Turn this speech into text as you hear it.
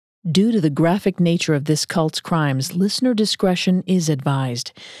Due to the graphic nature of this cult's crimes, listener discretion is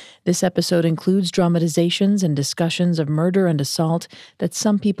advised. This episode includes dramatizations and discussions of murder and assault that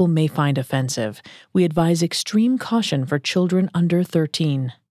some people may find offensive. We advise extreme caution for children under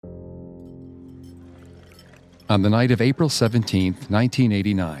 13. On the night of April 17,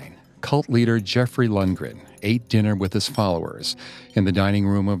 1989, cult leader Jeffrey Lundgren ate dinner with his followers in the dining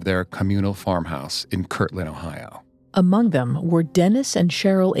room of their communal farmhouse in Kirtland, Ohio. Among them were Dennis and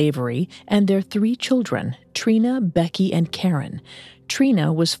Cheryl Avery and their 3 children, Trina, Becky, and Karen.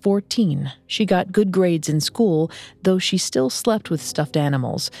 Trina was 14. She got good grades in school, though she still slept with stuffed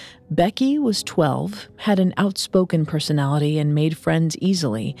animals. Becky was 12, had an outspoken personality and made friends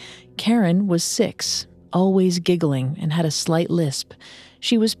easily. Karen was 6, always giggling and had a slight lisp.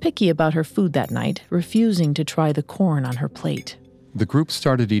 She was picky about her food that night, refusing to try the corn on her plate. The group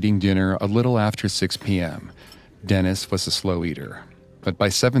started eating dinner a little after 6 p.m. Dennis was a slow eater, but by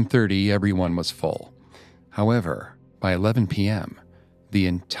 7:30 everyone was full. However, by 11 p.m., the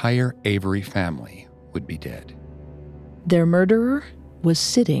entire Avery family would be dead. Their murderer was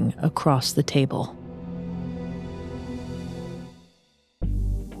sitting across the table.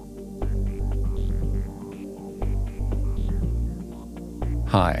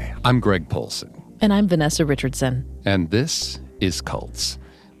 Hi, I'm Greg Polson. And I'm Vanessa Richardson. And this is Cults.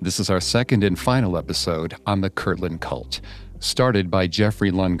 This is our second and final episode on the Kirtland cult, started by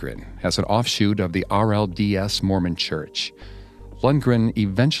Jeffrey Lundgren as an offshoot of the RLDS Mormon Church. Lundgren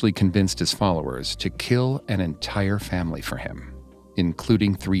eventually convinced his followers to kill an entire family for him,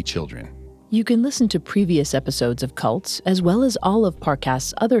 including 3 children. You can listen to previous episodes of Cults, as well as all of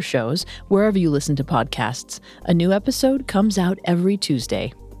Parcast's other shows, wherever you listen to podcasts. A new episode comes out every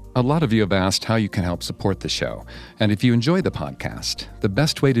Tuesday. A lot of you have asked how you can help support the show, and if you enjoy the podcast, the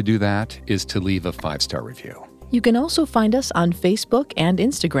best way to do that is to leave a 5-star review. You can also find us on Facebook and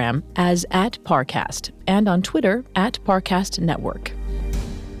Instagram as @Parcast, and on Twitter @Parcast Network.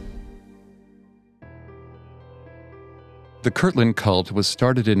 The Kirtland cult was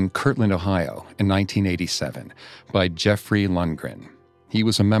started in Kirtland, Ohio in 1987 by Jeffrey Lundgren. He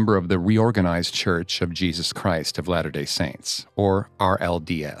was a member of the Reorganized Church of Jesus Christ of Latter-day Saints, or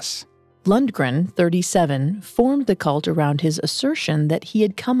RLDS. Lundgren, 37, formed the cult around his assertion that he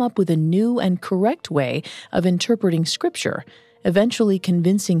had come up with a new and correct way of interpreting Scripture, eventually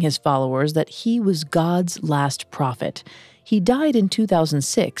convincing his followers that he was God's last prophet. He died in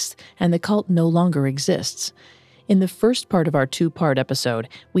 2006, and the cult no longer exists. In the first part of our 2-part episode,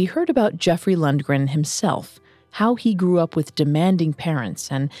 we heard about Jeffrey Lundgren himself, how he grew up with demanding parents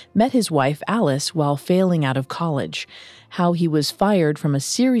and met his wife Alice while failing out of college, how he was fired from a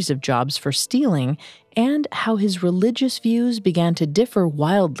series of jobs for stealing, and how his religious views began to differ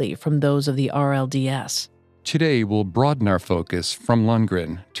wildly from those of the RLDS. Today, we'll broaden our focus from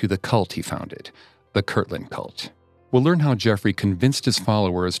Lundgren to the cult he founded, the Kirtland cult. We'll learn how Jeffrey convinced his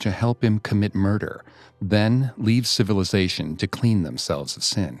followers to help him commit murder, then leave civilization to clean themselves of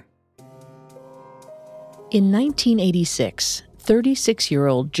sin. In 1986,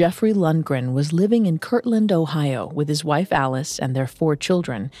 36-year-old Jeffrey Lundgren was living in Kirtland, Ohio, with his wife Alice and their 4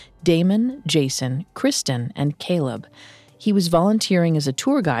 children, Damon, Jason, Kristen, and Caleb. He was volunteering as a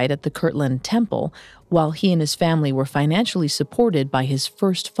tour guide at the Kirtland Temple, while he and his family were financially supported by his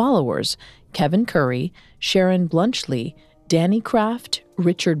first followers, Kevin Curry, Sharon Blunchley, Danny Kraft,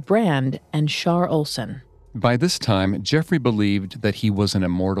 Richard Brand, and Shar Olson. By this time, Jeffrey believed that he was an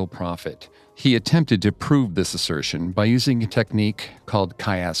immortal prophet. He attempted to prove this assertion by using a technique called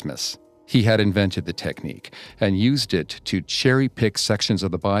chiasmus. He had invented the technique and used it to cherry-pick sections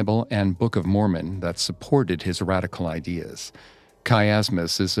of the Bible and Book of Mormon that supported his radical ideas.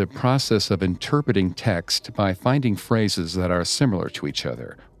 Chiasmus is a process of interpreting text by finding phrases that are similar to each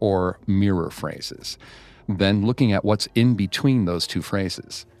other, or mirror phrases, then looking at what's in between those 2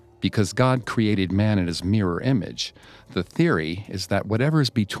 phrases. Because God created man in his mirror image, the theory is that whatever is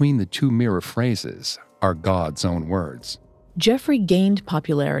between the 2 mirror phrases are God's own words. Jeffrey gained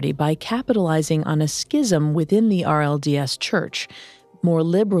popularity by capitalizing on a schism within the RLDS Church. More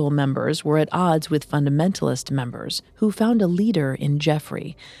liberal members were at odds with fundamentalist members, who found a leader in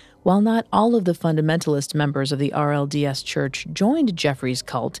Jeffrey. While not all of the fundamentalist members of the RLDS Church joined Jeffrey's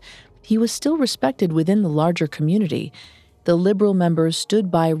cult, he was still respected within the larger community. The liberal members stood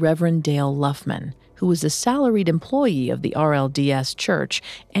by Reverend Dale Luffman, who was a salaried employee of the RLDS Church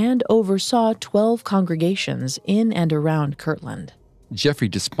and oversaw 12 congregations in and around Kirtland. Jeffrey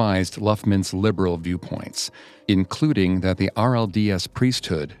despised Luffman's liberal viewpoints, including that the RLDS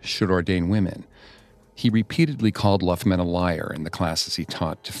priesthood should ordain women. He repeatedly called Luffman a liar in the classes he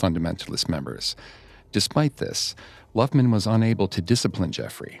taught to fundamentalist members. Despite this, Luffman was unable to discipline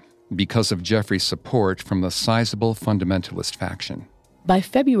Jeffrey, because of Jeffrey's support from the sizable fundamentalist faction. By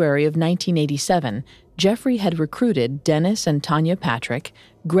February of 1987, Jeffrey had recruited Dennis and Tanya Patrick,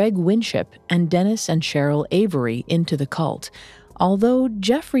 Greg Winship, and Dennis and Cheryl Avery into the cult. Although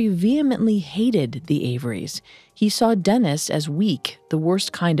Jeffrey vehemently hated the Averys, he saw Dennis as weak, the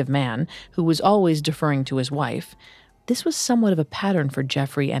worst kind of man, who was always deferring to his wife. This was somewhat of a pattern for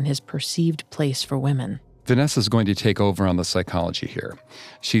Jeffrey and his perceived place for women. Vanessa's going to take over on the psychology here.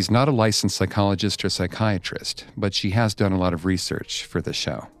 She's not a licensed psychologist or psychiatrist, but she has done a lot of research for this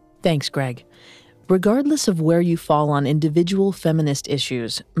show. Thanks, Greg. Regardless of where you fall on individual feminist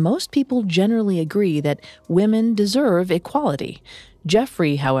issues, most people generally agree that women deserve equality.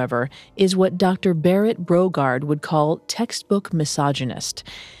 Jeffrey, however, is what Dr. Barrett Brogard would call textbook misogynist.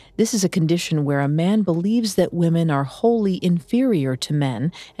 This is a condition where a man believes that women are wholly inferior to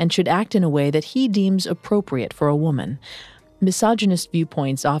men and should act in a way that he deems appropriate for a woman. Misogynist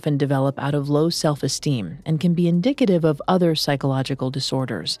viewpoints often develop out of low self-esteem and can be indicative of other psychological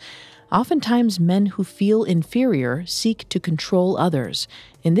disorders. Oftentimes, men who feel inferior seek to control others,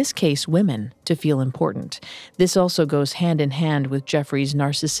 in this case women, to feel important. This also goes hand in hand with Jeffrey's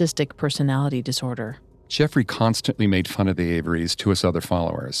narcissistic personality disorder. Jeffrey constantly made fun of the Averys to his other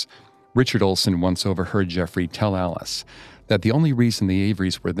followers. Richard Olson once overheard Jeffrey tell Alice that the only reason the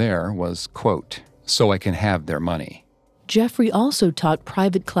Averys were there was, quote, so I can have their money. Jeffrey also taught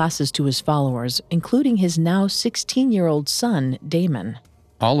private classes to his followers, including his now 16-year-old son, Damon.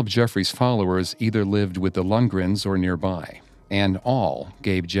 All of Jeffrey's followers either lived with the Lundgrens or nearby, and all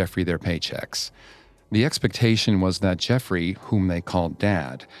gave Jeffrey their paychecks. The expectation was that Jeffrey, whom they called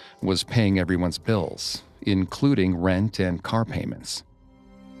Dad, was paying everyone's bills, including rent and car payments.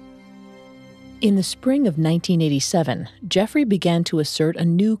 In the spring of 1987, Jeffrey began to assert a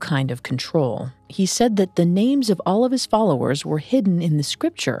new kind of control. He said that the names of all of his followers were hidden in the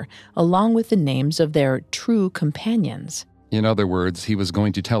scripture, along with the names of their true companions. In other words, he was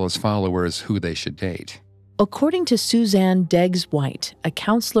going to tell his followers who they should date. According to Suzanne Deggs-White, a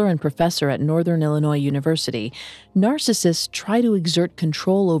counselor and professor at Northern Illinois University, narcissists try to exert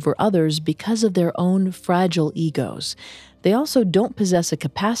control over others because of their own fragile egos. They also don't possess a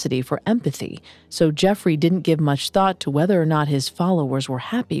capacity for empathy, so Jeffrey didn't give much thought to whether or not his followers were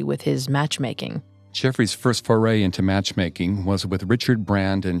happy with his matchmaking. Jeffrey's first foray into matchmaking was with Richard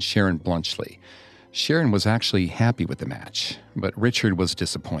Brand and Sharon Blunchley. Sharon was actually happy with the match, but Richard was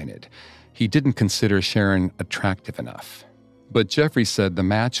disappointed. He didn't consider Sharon attractive enough. But Jeffrey said the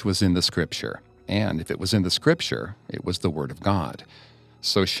match was in the scripture, and if it was in the scripture, it was the word of God.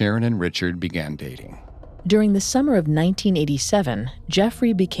 So Sharon and Richard began dating. During the summer of 1987,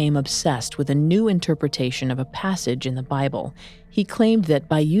 Jeffrey became obsessed with a new interpretation of a passage in the Bible. He claimed that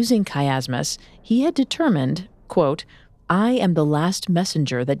by using chiasmus, he had determined, quote, I am the last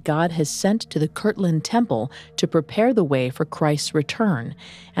messenger that God has sent to the Kirtland temple to prepare the way for Christ's return.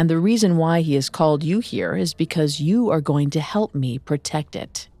 And the reason why he has called you here is because you are going to help me protect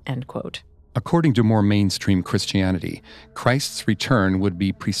it, end quote. According to more mainstream Christianity, Christ's return would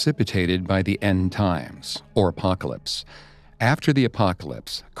be precipitated by the end times, or apocalypse. After the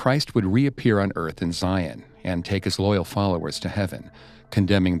apocalypse, Christ would reappear on earth in Zion and take his loyal followers to heaven,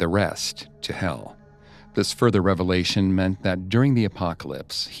 condemning the rest to hell. This further revelation meant that during the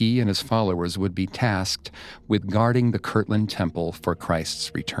apocalypse, he and his followers would be tasked with guarding the Kirtland temple for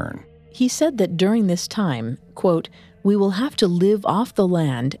Christ's return. He said that during this time, quote, we will have to live off the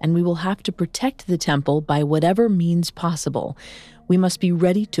land and we will have to protect the temple by whatever means possible. We must be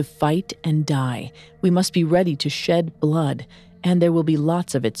ready to fight and die. We must be ready to shed blood, and there will be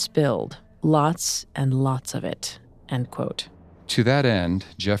lots of it spilled. Lots and lots of it, end quote. To that end,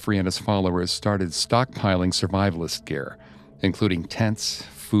 Jeffrey and his followers started stockpiling survivalist gear, including tents,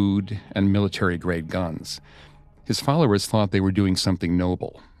 food, and military-grade guns. His followers thought they were doing something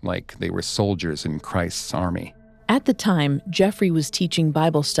noble, like they were soldiers in Christ's army. At the time, Jeffrey was teaching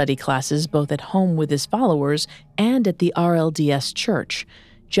Bible study classes both at home with his followers and at the RLDS church.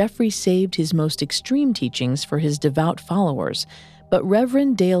 Jeffrey saved his most extreme teachings for his devout followers, but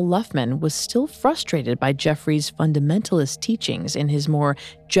Reverend Dale Luffman was still frustrated by Jeffrey's fundamentalist teachings in his more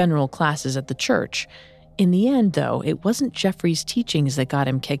general classes at the church. In the end, though, it wasn't Jeffrey's teachings that got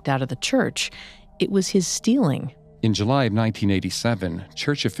him kicked out of the church. It was his stealing. In July of 1987,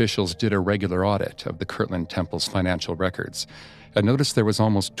 church officials did a regular audit of the Kirtland Temple's financial records and noticed there was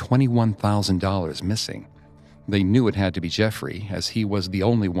almost $21,000 missing. They knew it had to be Jeffrey, as he was the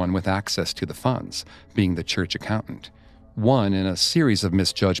only one with access to the funds, being the church accountant. One in a series of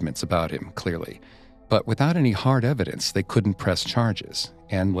misjudgments about him, clearly. But without any hard evidence, they couldn't press charges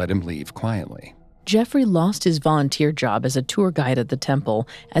and let him leave quietly. Jeffrey lost his volunteer job as a tour guide at the temple,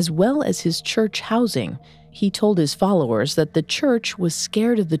 as well as his church housing. He told his followers that the church was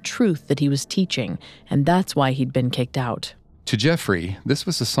scared of the truth that he was teaching, and that's why he'd been kicked out. To Jeffrey, this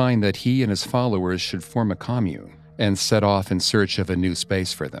was a sign that he and his followers should form a commune and set off in search of a new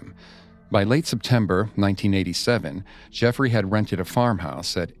space for them. By late September 1987, Jeffrey had rented a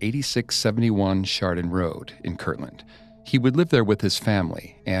farmhouse at 8671 Chardon Road in Kirtland. He would live there with his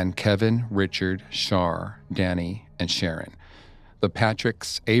family, and Kevin, Richard, Shar, Danny, and Sharon. The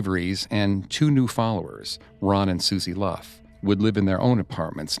Patricks, Averys, and two new followers, Ron and Susie Luff, would live in their own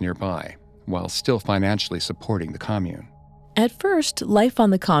apartments nearby, while still financially supporting the commune. At first, life on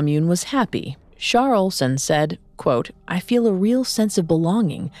the commune was happy. Shar Olson said, quote, "I feel a real sense of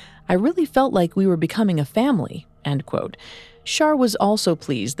belonging. I really felt like we were becoming a family," end quote. Shar was also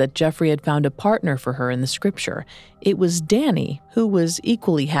pleased that Jeffrey had found a partner for her in the scripture. It was Danny, who was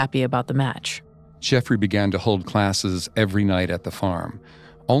equally happy about the match. Jeffrey began to hold classes every night at the farm.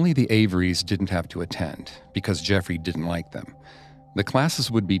 Only the Averys didn't have to attend, because Jeffrey didn't like them. The classes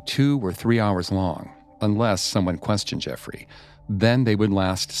would be 2 or 3 hours long, unless someone questioned Jeffrey. Then they would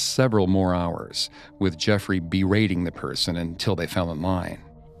last several more hours, with Jeffrey berating the person until they fell in line.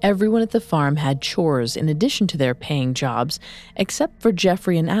 Everyone at the farm had chores in addition to their paying jobs, except for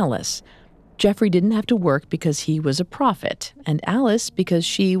Jeffrey and Alice. Jeffrey didn't have to work because he was a prophet, and Alice because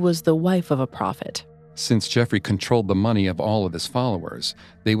she was the wife of a prophet. Since Jeffrey controlled the money of all of his followers,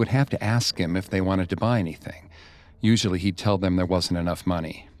 they would have to ask him if they wanted to buy anything. Usually he'd tell them there wasn't enough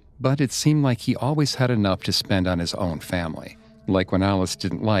money, but it seemed like he always had enough to spend on his own family. Like when Alice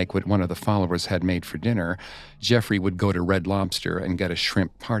didn't like what one of the followers had made for dinner, Jeffrey would go to Red Lobster and get a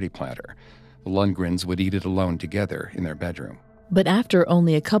shrimp party platter. The Lundgrens would eat it alone together in their bedroom. But after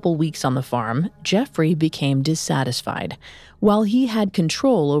only a couple weeks on the farm, Jeffrey became dissatisfied. While he had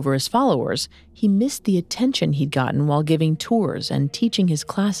control over his followers, he missed the attention he'd gotten while giving tours and teaching his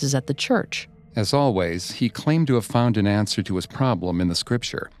classes at the church. As always, he claimed to have found an answer to his problem in the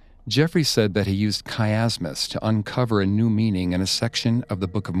scripture. Jeffrey said that he used chiasmus to uncover a new meaning in a section of the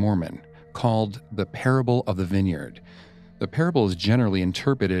Book of Mormon called the Parable of the Vineyard. The parable is generally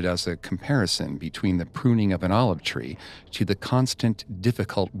interpreted as a comparison between the pruning of an olive tree to the constant,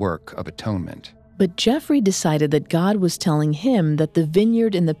 difficult work of atonement. But Jeffrey decided that God was telling him that the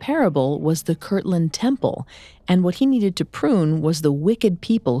vineyard in the parable was the Kirtland temple, and what he needed to prune was the wicked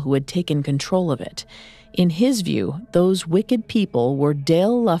people who had taken control of it. In his view, those wicked people were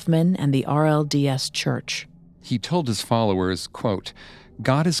Dale Luffman and the RLDS Church. He told his followers, quote,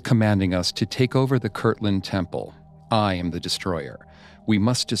 "God is commanding us to take over the Kirtland temple. I am the destroyer. We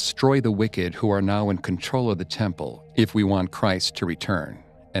must destroy the wicked who are now in control of the temple if we want Christ to return,"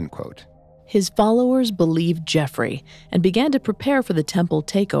 end quote. His followers believed Jeffrey and began to prepare for the temple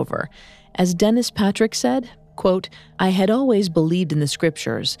takeover. As Dennis Patrick said, quote, "I had always believed in the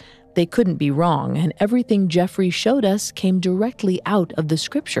scriptures. They couldn't be wrong, and everything Jeffrey showed us came directly out of the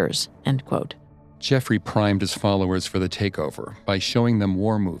scriptures," end quote. Jeffrey primed his followers for the takeover by showing them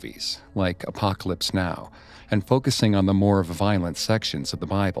war movies like Apocalypse Now and focusing on the more violent sections of the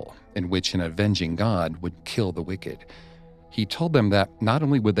Bible in which an avenging God would kill the wicked. He told them that not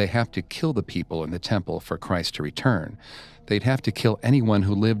only would they have to kill the people in the temple for Christ to return, they'd have to kill anyone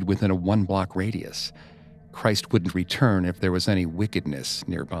who lived within a 1-block radius. Christ wouldn't return if there was any wickedness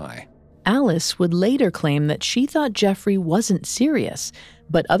nearby. Alice would later claim that she thought Jeffrey wasn't serious,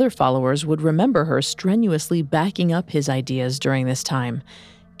 but other followers would remember her strenuously backing up his ideas during this time.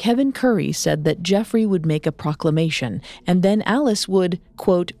 Kevin Curry said that Jeffrey would make a proclamation, and then Alice would,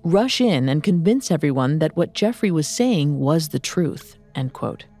 quote, "rush in and convince everyone that what Jeffrey was saying was the truth," end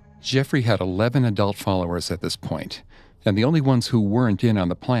quote. Jeffrey had 11 adult followers at this point, and the only ones who weren't in on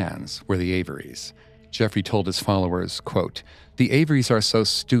the plans were the Averys. Jeffrey told his followers, quote, "The Averys are so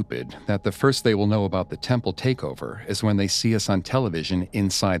stupid that the first they will know about the temple takeover is when they see us on television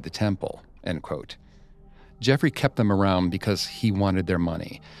inside the temple," end quote. Jeffrey kept them around because he wanted their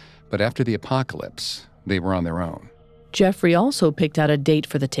money, but after the apocalypse, they were on their own. Jeffrey also picked out a date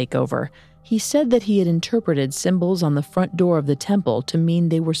for the takeover. He said that he had interpreted symbols on the front door of the temple to mean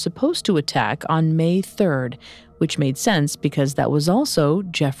they were supposed to attack on May 3rd, which made sense because that was also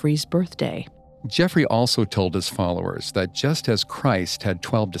Jeffrey's birthday. Jeffrey also told his followers that just as Christ had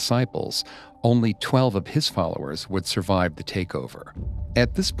 12 disciples, only 12 of his followers would survive the takeover.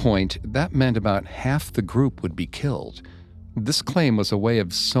 At this point, that meant about half the group would be killed. This claim was a way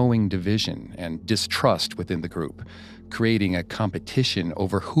of sowing division and distrust within the group, creating a competition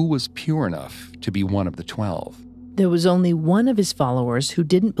over who was pure enough to be one of the 12. There was only one of his followers who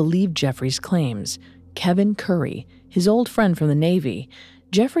didn't believe Jeffrey's claims, Kevin Curry, his old friend from the Navy.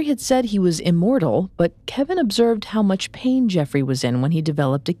 Jeffrey had said he was immortal, but Kevin observed how much pain Jeffrey was in when he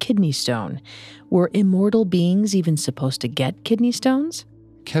developed a kidney stone. Were immortal beings even supposed to get kidney stones?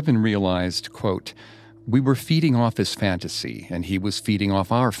 Kevin realized, quote, "We were feeding off his fantasy, and he was feeding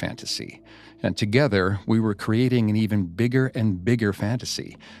off our fantasy. And together, we were creating an even bigger and bigger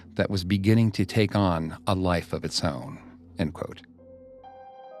fantasy that was beginning to take on a life of its own," end quote.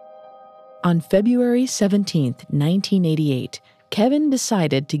 On February 17th, 1988, Kevin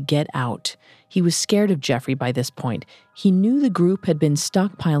decided to get out. He was scared of Jeffrey by this point. He knew the group had been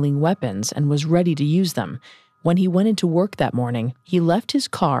stockpiling weapons and was ready to use them. When he went into work that morning, he left his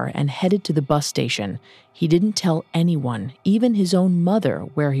car and headed to the bus station. He didn't tell anyone, even his own mother,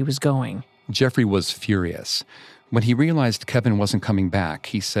 where he was going. Jeffrey was furious. When he realized Kevin wasn't coming back,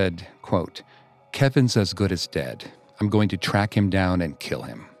 he said, quote, "Kevin's as good as dead. I'm going to track him down and kill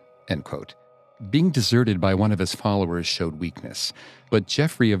him," end quote. Being deserted by one of his followers showed weakness, but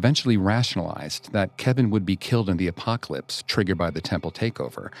Jeffrey eventually rationalized that Kevin would be killed in the apocalypse triggered by the temple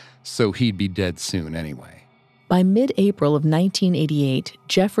takeover, so he'd be dead soon anyway. By mid-April of 1988,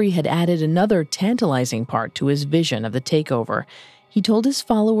 Jeffrey had added another tantalizing part to his vision of the takeover. He told his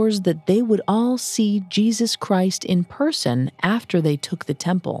followers that they would all see Jesus Christ in person after they took the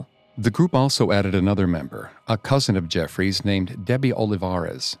temple. The group also added another member, a cousin of Jeffrey's named Debbie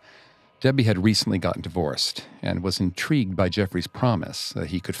Olivares. Debbie had recently gotten divorced and was intrigued by Jeffrey's promise that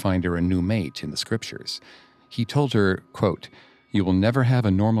he could find her a new mate in the scriptures. He told her, quote, "You will never have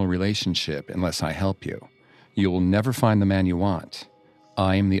a normal relationship unless I help you. You will never find the man you want.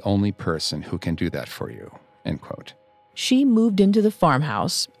 I am the only person who can do that for you," end quote. She moved into the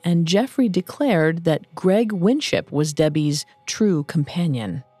farmhouse, and Jeffrey declared that Greg Winship was Debbie's true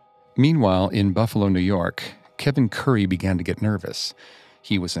companion. Meanwhile, in Buffalo, New York, Kevin Curry began to get nervous.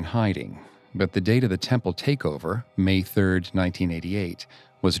 He was in hiding, but the date of the temple takeover, May 3rd, 1988,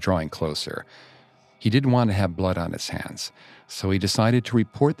 was drawing closer. He didn't want to have blood on his hands, so he decided to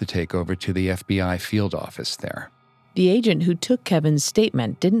report the takeover to the FBI field office there. The agent who took Kevin's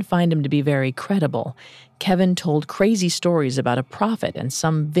statement didn't find him to be very credible. Kevin told crazy stories about a prophet and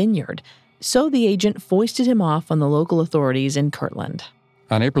some vineyard, so the agent foisted him off on the local authorities in Kirtland.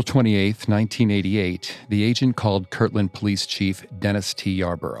 On April 28, 1988, the agent called Kirtland Police Chief Dennis T.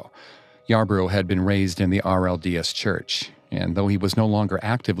 Yarborough. Yarborough had been raised in the RLDS Church, and though he was no longer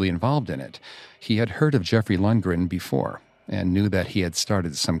actively involved in it, he had heard of Jeffrey Lundgren before and knew that he had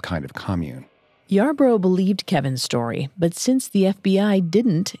started some kind of commune. Yarborough believed Kevin's story, but since the FBI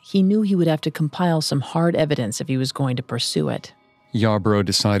didn't, he knew he would have to compile some hard evidence if he was going to pursue it. Yarborough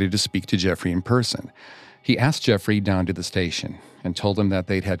decided to speak to Jeffrey in person. He asked Jeffrey down to the station and told him that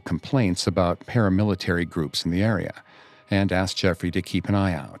they'd had complaints about paramilitary groups in the area and asked Jeffrey to keep an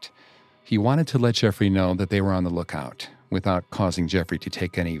eye out. He wanted to let Jeffrey know that they were on the lookout without causing Jeffrey to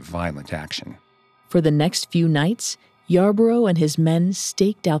take any violent action. For the next few nights, Yarborough and his men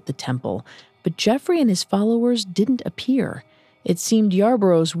staked out the temple, but Jeffrey and his followers didn't appear. It seemed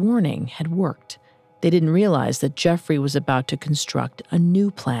Yarborough's warning had worked. They didn't realize that Jeffrey was about to construct a new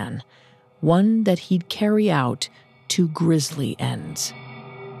plan, one that he'd carry out to grisly ends.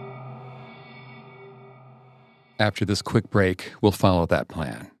 After this quick break, we'll follow that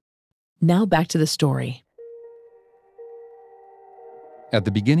plan. Now back to the story. At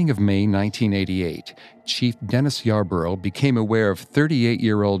the beginning of May 1988, Chief Dennis Yarborough became aware of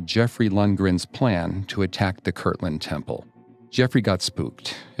 38-year-old Jeffrey Lundgren's plan to attack the Kirtland Temple. Jeffrey got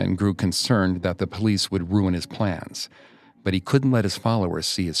spooked and grew concerned that the police would ruin his plans, but he couldn't let his followers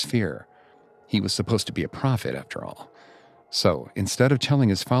see his fear. He was supposed to be a prophet, after all. So, instead of telling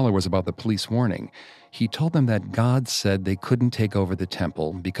his followers about the police warning, he told them that God said they couldn't take over the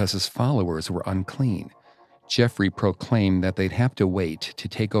temple because his followers were unclean. Jeffrey proclaimed that they'd have to wait to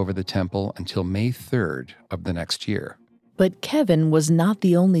take over the temple until May 3rd of the next year. But Kevin was not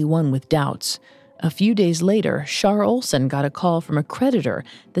the only one with doubts. A few days later, Shar Olson got a call from a creditor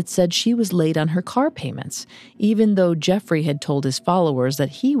that said she was late on her car payments, even though Jeffrey had told his followers that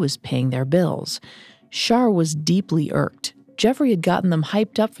he was paying their bills. Shar was deeply irked. Jeffrey had gotten them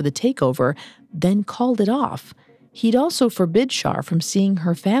hyped up for the takeover, then called it off. He'd also forbid Shar from seeing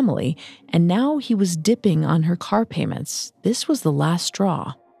her family, and now he was dipping on her car payments. This was the last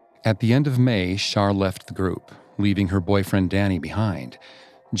straw. At the end of May, Shar left the group, leaving her boyfriend Danny behind.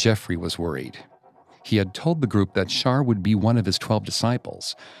 Jeffrey was worried. He had told the group that Shar would be one of his 12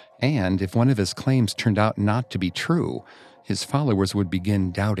 disciples, and if one of his claims turned out not to be true, his followers would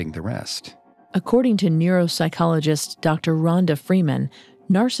begin doubting the rest. According to neuropsychologist Dr. Rhonda Freeman,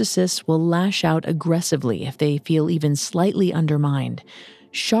 narcissists will lash out aggressively if they feel even slightly undermined.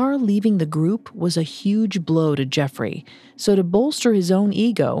 Shar leaving the group was a huge blow to Jeffrey, so to bolster his own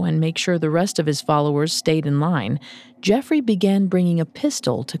ego and make sure the rest of his followers stayed in line, Jeffrey began bringing a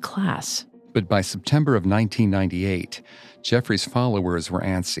pistol to class. But by September of 1998, Jeffrey's followers were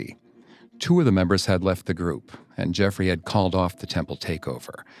antsy. 2 of the members had left the group, and Jeffrey had called off the temple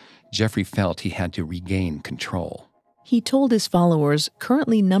takeover. Jeffrey felt he had to regain control. He told his followers,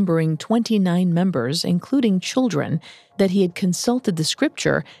 currently numbering 29 members, including children, that he had consulted the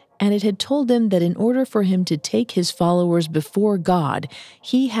scripture, and it had told him that in order for him to take his followers before God,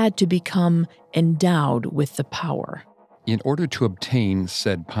 he had to become endowed with the power. In order to obtain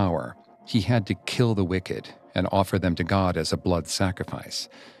said power, he had to kill the wicked and offer them to God as a blood sacrifice.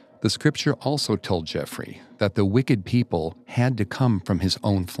 The scripture also told Jeffrey that the wicked people had to come from his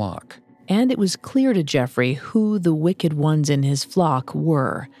own flock. And it was clear to Jeffrey who the wicked ones in his flock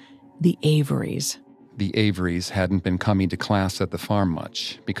were: the Averys. The Averys hadn't been coming to class at the farm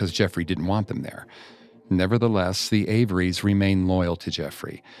much because Jeffrey didn't want them there. Nevertheless, the Averys remained loyal to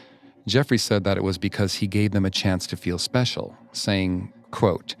Jeffrey. Jeffrey said that it was because he gave them a chance to feel special, saying,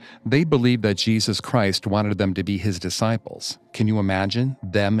 quote, "They believed that Jesus Christ wanted them to be his disciples. Can you imagine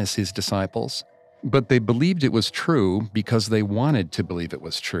them as his disciples? But they believed it was true because they wanted to believe it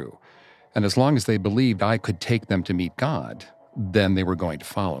was true. And as long as they believed I could take them to meet God, then they were going to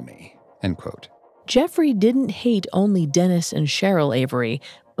follow me." End quote. Jeffrey didn't hate only Dennis and Cheryl Avery,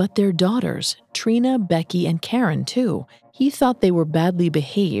 but their daughters, Trina, Becky, and Karen, too. He thought they were badly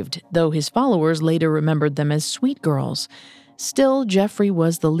behaved, though his followers later remembered them as sweet girls. Still, Jeffrey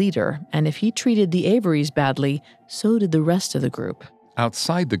was the leader, and if he treated the Averys badly, so did the rest of the group.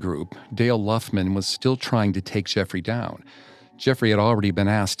 Outside the group, Dale Luffman was still trying to take Jeffrey down. Jeffrey had already been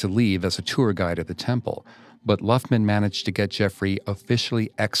asked to leave as a tour guide at the temple, but Luffman managed to get Jeffrey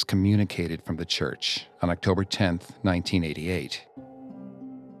officially excommunicated from the church on October 10, 1988.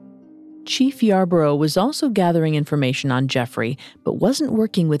 Chief Yarborough was also gathering information on Jeffrey, but wasn't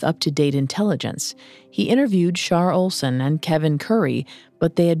working with up-to-date intelligence. He interviewed Shar Olson and Kevin Curry,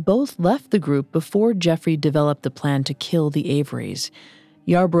 but they had both left the group before Jeffrey developed the plan to kill the Averys.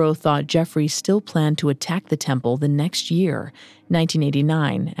 Yarborough thought Jeffrey still planned to attack the temple the next year,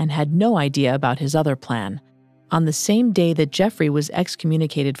 1989, and had no idea about his other plan. On the same day that Jeffrey was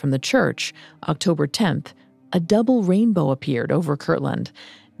excommunicated from the church, October 10th, a double rainbow appeared over Kirtland.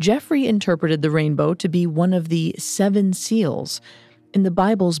 Jeffrey interpreted the rainbow to be one of the 7 seals. In the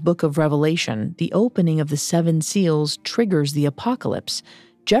Bible's book of Revelation, the opening of the 7 seals triggers the apocalypse.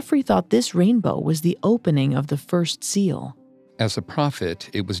 Jeffrey thought this rainbow was the opening of the first seal. As a prophet,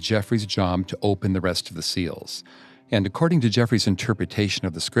 it was Jeffrey's job to open the rest of the seals. And according to Jeffrey's interpretation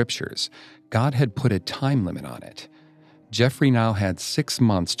of the scriptures, God had put a time limit on it. Jeffrey now had 6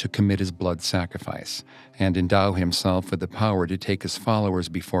 months to commit his blood sacrifice and endow himself with the power to take his followers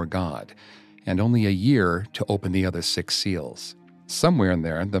before God, and only a year to open the other 6 seals. Somewhere in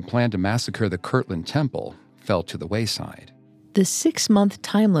there, the plan to massacre the Kirtland temple fell to the wayside. The 6-month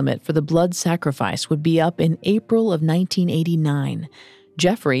time limit for the blood sacrifice would be up in April of 1989.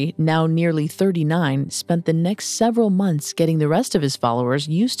 Jeffrey, now nearly 39, spent the next several months getting the rest of his followers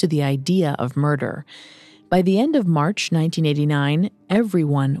used to the idea of murder. By the end of March 1989,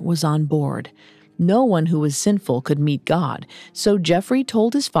 everyone was on board. No one who was sinful could meet God, so Jeffrey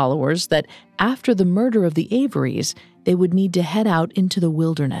told his followers that after the murder of the Averys, they would need to head out into the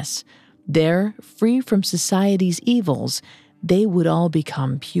wilderness. There, free from society's evils, they would all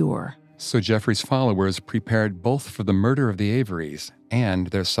become pure. So Jeffrey's followers prepared both for the murder of the Averys and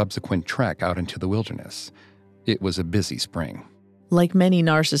their subsequent trek out into the wilderness. It was a busy spring. Like many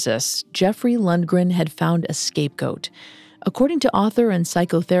narcissists, Jeffrey Lundgren had found a scapegoat. According to author and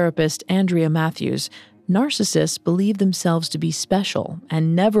psychotherapist Andrea Matthews, narcissists believe themselves to be special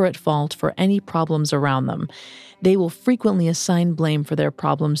and never at fault for any problems around them. They will frequently assign blame for their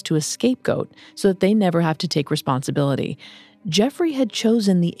problems to a scapegoat so that they never have to take responsibility. Jeffrey had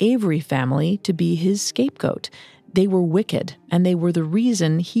chosen the Avery family to be his scapegoat. They were wicked, and they were the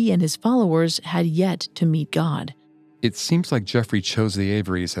reason he and his followers had yet to meet God. It seems like Jeffrey chose the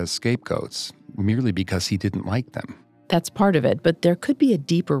Averys as scapegoats merely because he didn't like them. That's part of it, but there could be a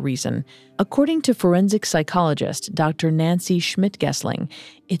deeper reason. According to forensic psychologist Dr. Nancy Schmidt-Gessling,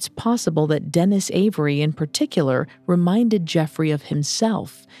 it's possible that Dennis Avery in particular reminded Jeffrey of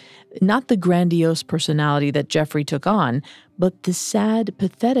himself. Not the grandiose personality that Jeffrey took on, but the sad,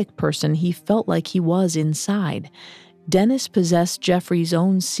 pathetic person he felt like he was inside. Dennis possessed Jeffrey's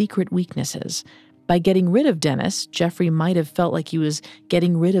own secret weaknesses. By getting rid of Dennis, Jeffrey might have felt like he was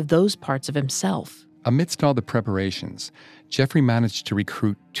getting rid of those parts of himself. Amidst all the preparations, Jeffrey managed to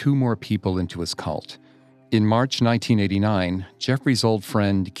recruit 2 more people into his cult. In March 1989, Jeffrey's old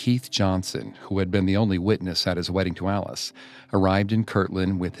friend Keith Johnson, who had been the only witness at his wedding to Alice, arrived in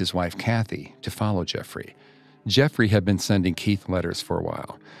Kirtland with his wife Kathy to follow Jeffrey. Jeffrey had been sending Keith letters for a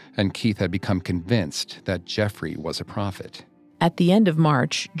while, and Keith had become convinced that Jeffrey was a prophet. At the end of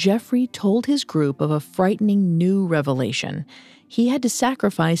March, Jeffrey told his group of a frightening new revelation. He had to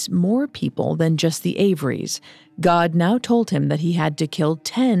sacrifice more people than just the Averys. God now told him that he had to kill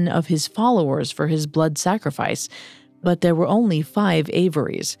 10 of his followers for his blood sacrifice, but there were only 5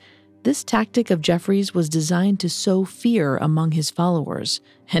 Averys. This tactic of Jeffrey's was designed to sow fear among his followers,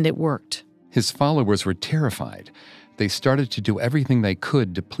 and it worked. His followers were terrified. They started to do everything they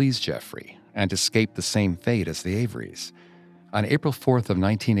could to please Jeffrey and escape the same fate as the Averys. On April 4th of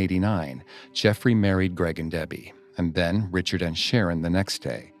 1989, Jeffrey married Greg and Debbie, and then Richard and Sharon the next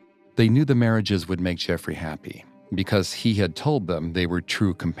day. They knew the marriages would make Jeffrey happy because he had told them they were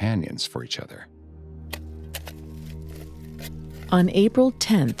true companions for each other. On April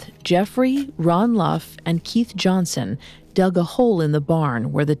 10th, Jeffrey, Ron Luff, and Keith Johnson dug a hole in the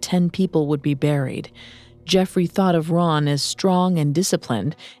barn where the 10 people would be buried. Jeffrey thought of Ron as strong and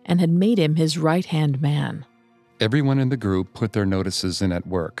disciplined and had made him his right-hand man. Everyone in the group put their notices in at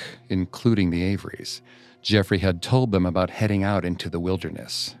work, including the Averys. Jeffrey had told them about heading out into the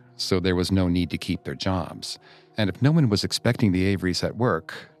wilderness, so there was no need to keep their jobs. And if no one was expecting the Averys at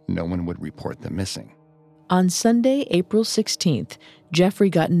work, no one would report them missing. On Sunday, April 16th,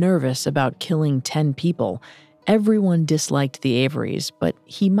 Jeffrey got nervous about killing 10 people. Everyone disliked the Averys, but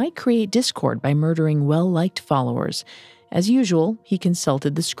he might create discord by murdering well-liked followers. As usual, he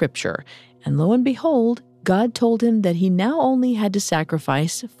consulted the scripture, and lo and behold, God told him that he now only had to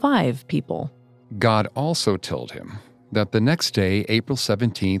sacrifice 5 people. God also told him that the next day, April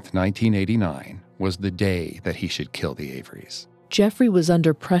 17th, 1989, was the day that he should kill the Averys. Jeffrey was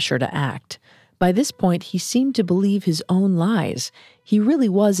under pressure to act. By this point, he seemed to believe his own lies. He really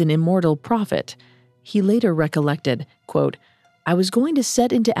was an immortal prophet. He later recollected, quote, "I was going to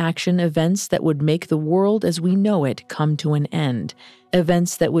set into action events that would make the world as we know it come to an end,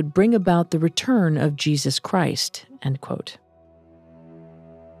 events that would bring about the return of Jesus Christ," end quote.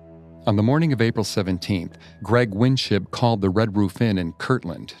 On the morning of April 17th, Greg Winship called the Red Roof Inn in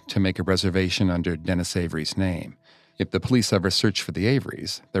Kirtland to make a reservation under Dennis Avery's name. If the police ever searched for the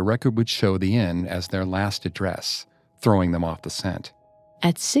Averys, their record would show the inn as their last address, throwing them off the scent.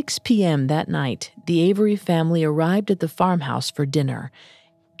 At 6 p.m. that night, the Avery family arrived at the farmhouse for dinner.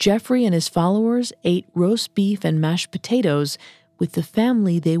 Jeffrey and his followers ate roast beef and mashed potatoes with the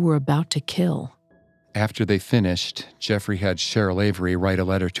family they were about to kill. After they finished, Jeffrey had Cheryl Avery write a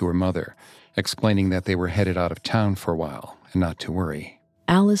letter to her mother, explaining that they were headed out of town for a while and not to worry.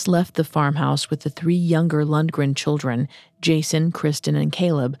 Alice left the farmhouse with the 3 younger Lundgren children, Jason, Kristen, and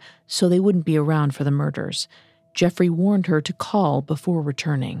Caleb, so they wouldn't be around for the murders. Jeffrey warned her to call before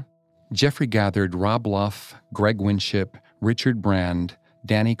returning. Jeffrey gathered Rob Luff, Greg Winship, Richard Brand,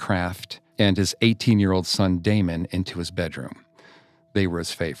 Danny Kraft, and his 18-year-old son Damon into his bedroom. They were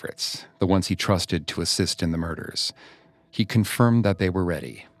his favorites, the ones he trusted to assist in the murders. He confirmed that they were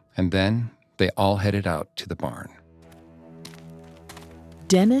ready, and then they all headed out to the barn.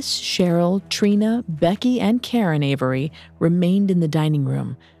 Dennis, Cheryl, Trina, Becky, and Karen Avery remained in the dining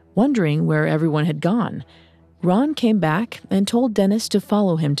room, wondering where everyone had gone. Ron came back and told Dennis to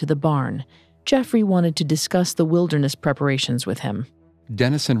follow him to the barn. Jeffrey wanted to discuss the wilderness preparations with him.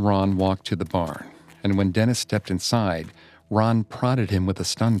 Dennis and Ron walked to the barn, and when Dennis stepped inside, Ron prodded him with a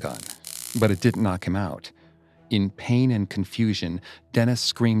stun gun, but it didn't knock him out. In pain and confusion, Dennis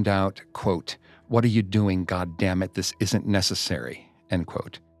screamed out, quote, "What are you doing, goddammit? This isn't necessary," end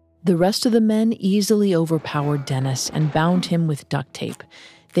quote. The rest of the men easily overpowered Dennis and bound him with duct tape.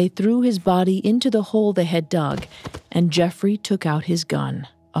 They threw his body into the hole they had dug, and Jeffrey took out his gun,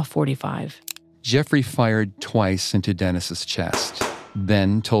 a .45. Jeffrey fired twice into Dennis's chest,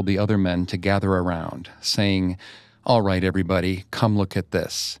 then told the other men to gather around, saying, "All right, everybody, come look at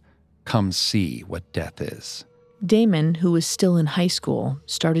this. Come see what death is." Damon, who was still in high school,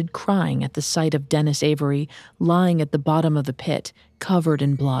 started crying at the sight of Dennis Avery lying at the bottom of the pit, covered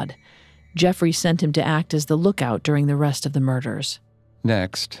in blood. Jeffrey sent him to act as the lookout during the rest of the murders.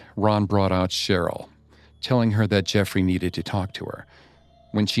 Next, Ron brought out Cheryl, telling her that Jeffrey needed to talk to her.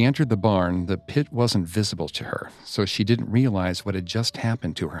 When she entered the barn, the pit wasn't visible to her, so she didn't realize what had just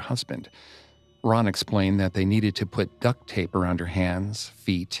happened to her husband. Ron explained that they needed to put duct tape around her hands,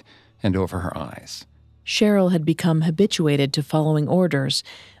 feet, and over her eyes. Cheryl had become habituated to following orders.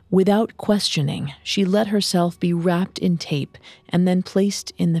 Without questioning, she let herself be wrapped in tape and then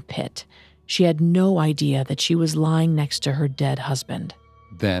placed in the pit. She had no idea that she was lying next to her dead husband.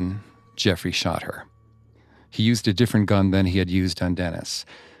 Then Jeffrey shot her. He used a different gun than he had used on Dennis.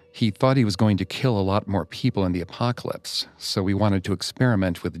 He thought he was going to kill a lot more people in the apocalypse, so he wanted to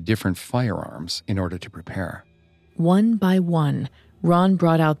experiment with different firearms in order to prepare. One by one, Ron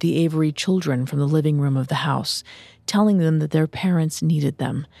brought out the Avery children from the living room of the house, telling them that their parents needed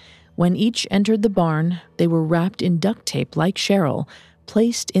them. When each entered the barn, they were wrapped in duct tape like Cheryl,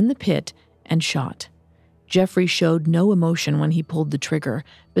 placed in the pit, and shot. Jeffrey showed no emotion when he pulled the trigger,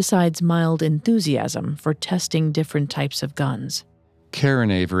 besides mild enthusiasm for testing different types of guns.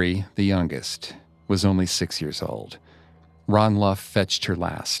 Karen Avery, the youngest, was only 6 years old. Ron Luff fetched her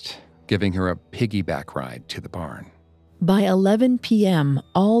last, giving her a piggyback ride to the barn. By 11 p.m.,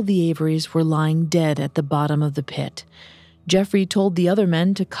 all the Averys were lying dead at the bottom of the pit. Jeffrey told the other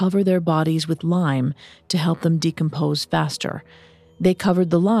men to cover their bodies with lime to help them decompose faster. They covered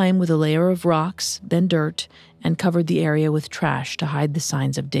the lime with a layer of rocks, then dirt, and covered the area with trash to hide the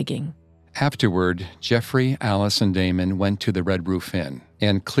signs of digging. Afterward, Jeffrey, Alice, and Damon went to the Red Roof Inn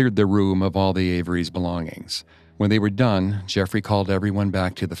and cleared the room of all the Averys' belongings. When they were done, Jeffrey called everyone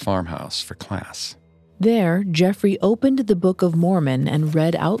back to the farmhouse for class. There, Jeffrey opened the Book of Mormon and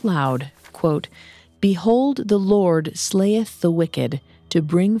read out loud, quote, "Behold, the Lord slayeth the wicked to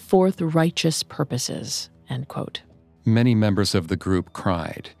bring forth righteous purposes," end quote. Many members of the group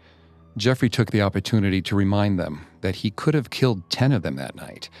cried. Jeffrey took the opportunity to remind them that he could have killed 10 of them that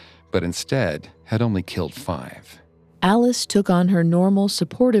night, but instead had only killed 5. Alice took on her normal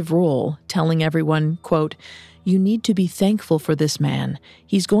supportive role, telling everyone, quote, "You need to be thankful for this man.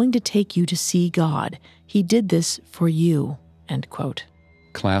 He's going to take you to see God. He did this for you," end quote.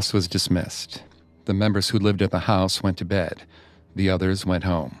 Class was dismissed. The members who lived at the house went to bed. The others went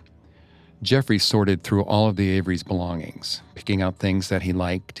home. Jeffrey sorted through all of the Averys' belongings, picking out things that he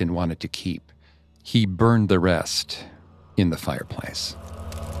liked and wanted to keep. He burned the rest in the fireplace.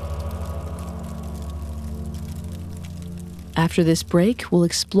 After this break, we'll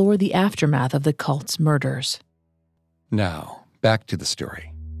explore the aftermath of the cult's murders. Now, back to the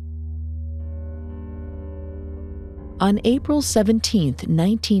story. On April 17,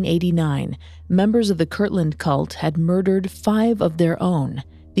 1989, members of the Kirtland cult had murdered 5 of their own,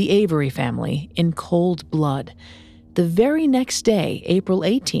 the Avery family, in cold blood. The very next day, April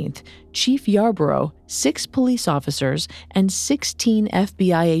 18th, Chief Yarborough, 6 police officers, and 16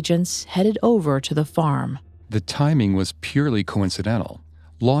 FBI agents headed over to the farm. The timing was purely coincidental.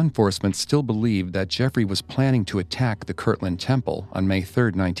 Law enforcement still believed that Jeffrey was planning to attack the Kirtland Temple on May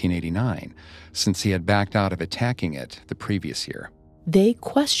 3, 1989, since he had backed out of attacking it the previous year. They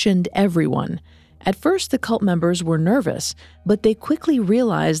questioned everyone. At first, the cult members were nervous, but they quickly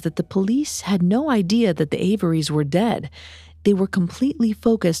realized that the police had no idea that the Averys were dead. They were completely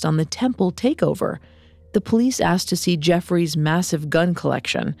focused on the temple takeover. The police asked to see Jeffrey's massive gun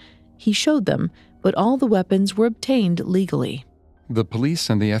collection. He showed them, but all the weapons were obtained legally. The police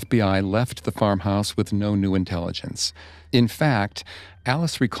and the FBI left the farmhouse with no new intelligence. In fact,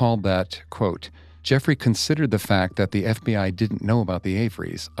 Alice recalled that, quote, Jeffrey considered the fact that the FBI didn't know about the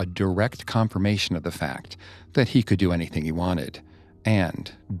Averys a direct confirmation of the fact that he could do anything he wanted,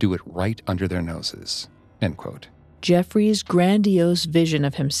 and do it right under their noses, end quote. Jeffrey's grandiose vision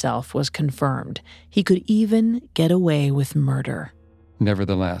of himself was confirmed. He could even get away with murder.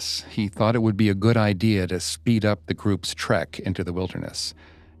 Nevertheless, he thought it would be a good idea to speed up the group's trek into the wilderness.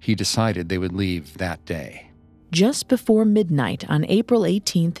 He decided they would leave that day. Just before midnight on April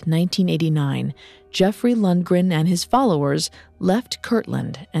 18, 1989, Jeffrey Lundgren and his followers left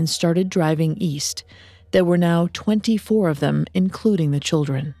Kirtland and started driving east. There were now 24 of them, including the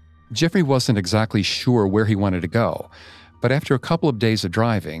children. Jeffrey wasn't exactly sure where he wanted to go, but after a couple of days of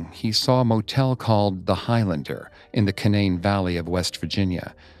driving, he saw a motel called The Highlander in the Canaan Valley of West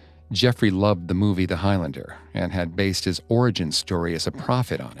Virginia. Jeffrey loved the movie The Highlander and had based his origin story as a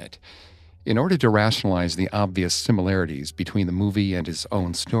prophet on it. In order to rationalize the obvious similarities between the movie and his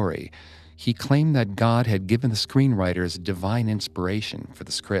own story, he claimed that God had given the screenwriters divine inspiration for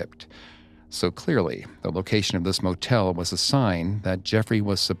the script. So clearly, the location of this motel was a sign that Jeffrey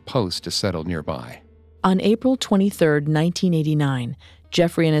was supposed to settle nearby. On April 23, 1989,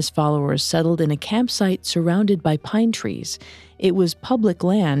 Jeffrey and his followers settled in a campsite surrounded by pine trees. It was public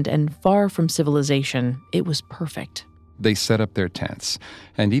land and far from civilization. It was perfect. They set up their tents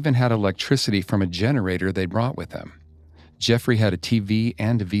and even had electricity from a generator they brought with them. Jeffrey had a TV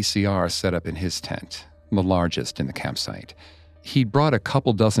and a VCR set up in his tent, the largest in the campsite. He'd brought a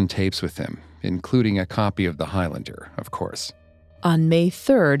couple dozen tapes with him, including a copy of The Highlander, of course. On May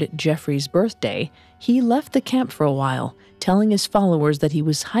 3rd, Jeffrey's birthday, he left the camp for a while, telling his followers that he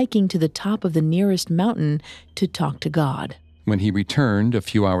was hiking to the top of the nearest mountain to talk to God. When he returned a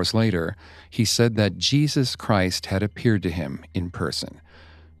few hours later, he said that Jesus Christ had appeared to him in person.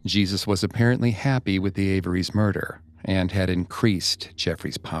 Jesus was apparently happy with the Averys' murder and had increased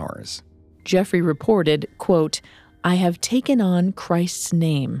Jeffrey's powers. Jeffrey reported, quote, "I have taken on Christ's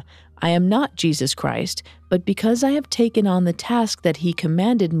name. I am not Jesus Christ, but because I have taken on the task that he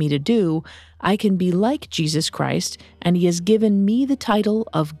commanded me to do, I can be like Jesus Christ, and he has given me the title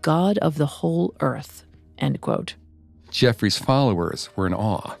of God of the whole earth." End quote. Jeffrey's followers were in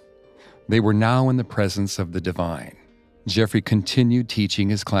awe. They were now in the presence of the divine. Jeffrey continued teaching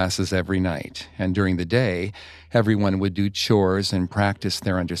his classes every night, and during the day, everyone would do chores and practice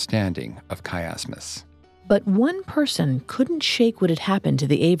their understanding of chiasmus. But one person couldn't shake what had happened to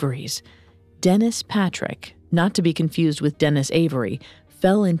the Averys. Dennis Patrick, not to be confused with Dennis Avery,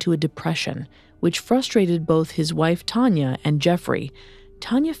 fell into a depression, which frustrated both his wife Tanya and Jeffrey.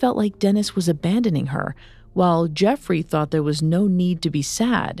 Tanya felt like Dennis was abandoning her, while Jeffrey thought there was no need to be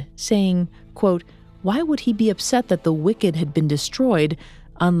sad, saying, quote, "Why would he be upset that the wicked had been destroyed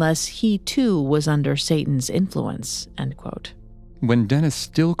unless he too was under Satan's influence?" End quote. When Dennis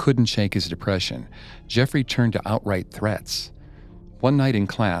still couldn't shake his depression, Jeffrey turned to outright threats. One night in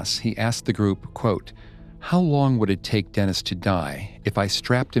class, he asked the group, quote, "How long would it take Dennis to die if I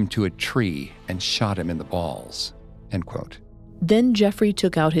strapped him to a tree and shot him in the balls?" End quote. Then Jeffrey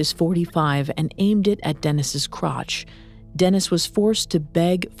took out his .45 and aimed it at Dennis's crotch. Dennis was forced to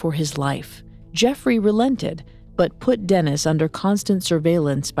beg for his life. Jeffrey relented, but put Dennis under constant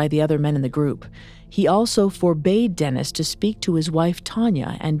surveillance by the other men in the group. He also forbade Dennis to speak to his wife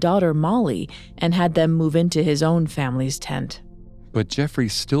Tanya and daughter Molly and had them move into his own family's tent. But Jeffrey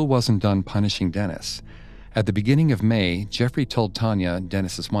still wasn't done punishing Dennis. At the beginning of May, Jeffrey told Tanya,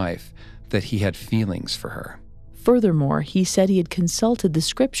 Dennis's wife, that he had feelings for her. Furthermore, he said he had consulted the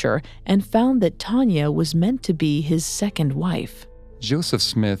scripture and found that Tanya was meant to be his second wife. Joseph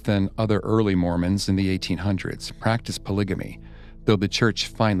Smith and other early Mormons in the 1800s practiced polygamy, though the church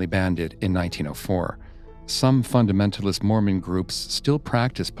finally banned it in 1904. Some fundamentalist Mormon groups still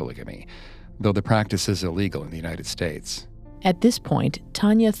practice polygamy, though the practice is illegal in the United States. At this point,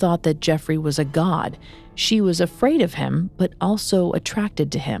 Tanya thought that Jeffrey was a god. She was afraid of him, but also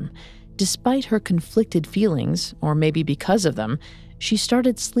attracted to him. Despite her conflicted feelings, or maybe because of them, she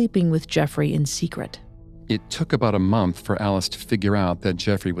started sleeping with Jeffrey in secret. It took about a month for Alice to figure out that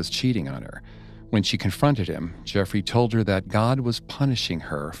Jeffrey was cheating on her. When she confronted him, Jeffrey told her that God was punishing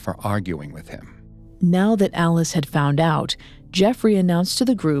her for arguing with him. Now that Alice had found out, Jeffrey announced to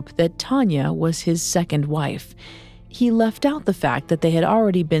the group that Tanya was his second wife. He left out the fact that they had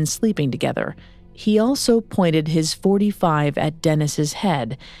already been sleeping together. He also pointed his .45 at Dennis's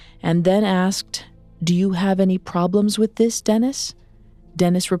head, and then asked, "Do you have any problems with this, Dennis?"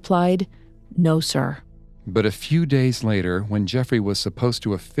 Dennis replied, "No, sir." But a few days later, when Jeffrey was supposed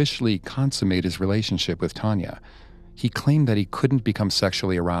to officially consummate his relationship with Tanya, he claimed that he couldn't become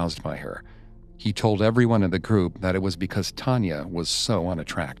sexually aroused by her. He told everyone in the group that it was because Tanya was so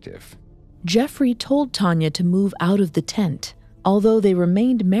unattractive. Jeffrey told Tanya to move out of the tent. Although they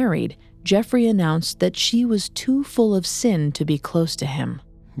remained married, Jeffrey announced that she was too full of sin to be close to him.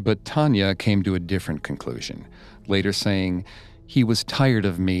 But Tanya came to a different conclusion, later saying, "He was tired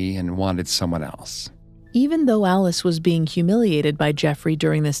of me and wanted someone else." Even though Alice was being humiliated by Jeffrey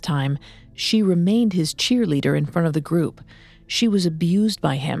during this time, she remained his cheerleader in front of the group. She was abused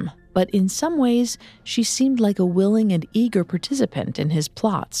by him, but in some ways, she seemed like a willing and eager participant in his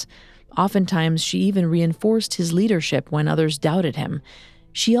plots. Oftentimes, she even reinforced his leadership when others doubted him.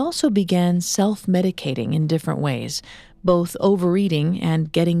 She also began self-medicating in different ways, both overeating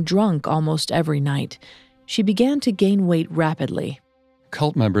and getting drunk almost every night. She began to gain weight rapidly.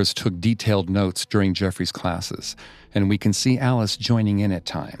 Cult members took detailed notes during Jeffrey's classes, and we can see Alice joining in at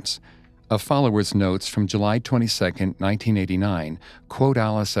times. A follower's notes from July 22, 1989, quote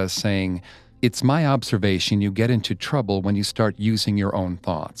Alice as saying, "It's my observation you get into trouble when you start using your own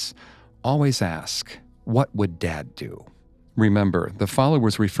thoughts. Always ask, what would Dad do?" Remember, the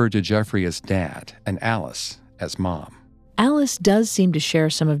followers referred to Jeffrey as Dad and Alice as Mom. Alice does seem to share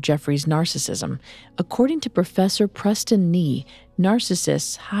some of Jeffrey's narcissism. According to Professor Preston Nee,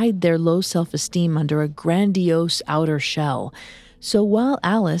 narcissists hide their low self-esteem under a grandiose outer shell. So while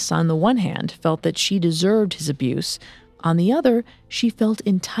Alice, on the one hand, felt that she deserved his abuse, on the other, she felt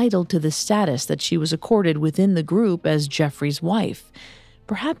entitled to the status that she was accorded within the group as Jeffrey's wife.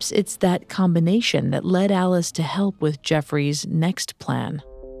 Perhaps it's that combination that led Alice to help with Jeffrey's next plan.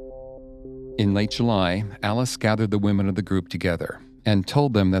 In late July, Alice gathered the women of the group together and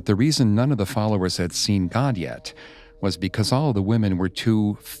told them that the reason none of the followers had seen God yet was because all of the women were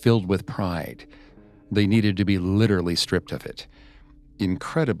too filled with pride. They needed to be literally stripped of it.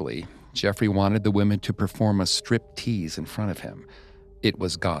 Incredibly, Jeffrey wanted the women to perform a strip tease in front of him. It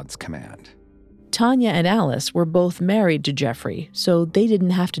was God's command. Tanya and Alice were both married to Jeffrey, so they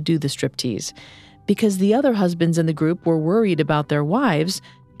didn't have to do the striptease. Because the other husbands in the group were worried about their wives,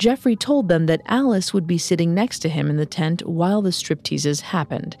 Jeffrey told them that Alice would be sitting next to him in the tent while the stripteases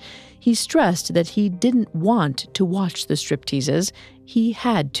happened. He stressed that he didn't want to watch the stripteases. He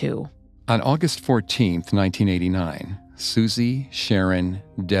had to. On August 14th, 1989, Susie, Sharon,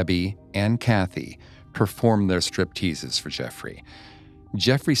 Debbie, and Kathy performed their stripteases for Jeffrey.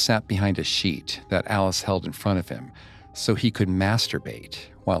 Jeffrey sat behind a sheet that Alice held in front of him so he could masturbate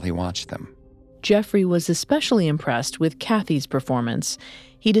while he watched them. Jeffrey was especially impressed with Kathy's performance.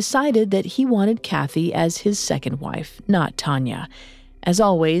 He decided that he wanted Kathy as his second wife, not Tanya. As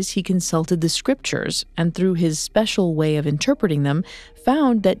always, he consulted the scriptures and through his special way of interpreting them,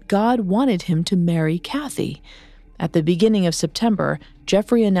 found that God wanted him to marry Kathy. At the beginning of September,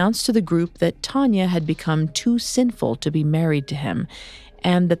 Jeffrey announced to the group that Tanya had become too sinful to be married to him,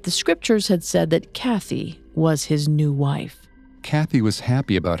 and that the scriptures had said that Kathy was his new wife. Kathy was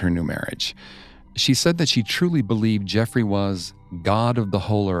happy about her new marriage. She said that she truly believed Jeffrey was God of the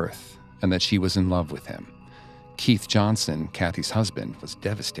whole earth and that she was in love with him. Keith Johnson, Kathy's husband, was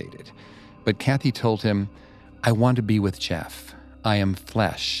devastated. But Kathy told him, "I want to be with Jeff. I am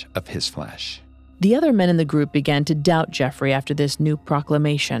flesh of his flesh." The other men in the group began to doubt Jeffrey after this new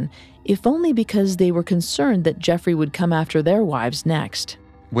proclamation, if only because they were concerned that Jeffrey would come after their wives next.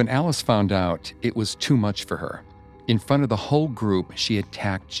 When Alice found out, it was too much for her. In front of the whole group, she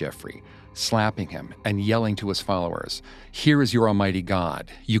attacked Jeffrey, slapping him and yelling to his followers, "Here is your almighty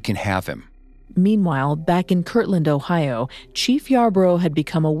God. You can have him." Meanwhile, back in Kirtland, Ohio, Chief Yarborough had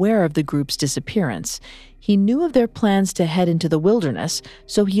become aware of the group's disappearance. He knew of their plans to head into the wilderness,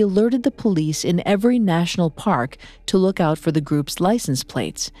 so he alerted the police in every national park to look out for the group's license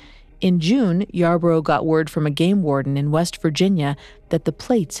plates. In June, Yarborough got word from a game warden in West Virginia that the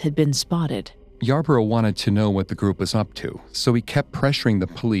plates had been spotted. Yarborough wanted to know what the group was up to, so he kept pressuring the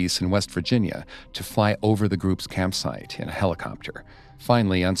police in West Virginia to fly over the group's campsite in a helicopter.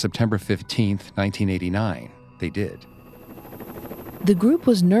 Finally, on September 15th, 1989, they did. The group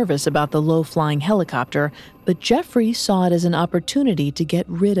was nervous about the low-flying helicopter, but Jeffrey saw it as an opportunity to get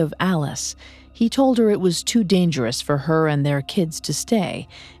rid of Alice. He told her it was too dangerous for her and their kids to stay,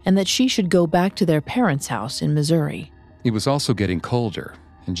 and that she should go back to their parents' house in Missouri. It was also getting colder,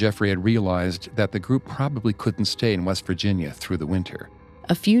 and Jeffrey had realized that the group probably couldn't stay in West Virginia through the winter.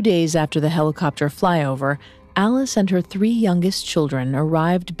 A few days after the helicopter flyover, Alice and her 3 youngest children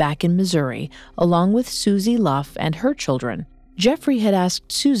arrived back in Missouri, along with Susie Luff and her children. Jeffrey had asked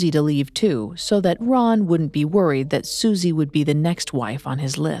Susie to leave too, so that Ron wouldn't be worried that Susie would be the next wife on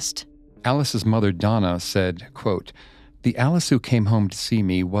his list. Alice's mother, Donna, said, quote, "The Alice who came home to see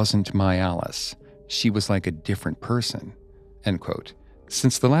me wasn't my Alice. She was like a different person," end quote.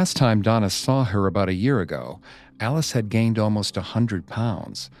 Since the last time Donna saw her about a year ago, Alice had gained almost 100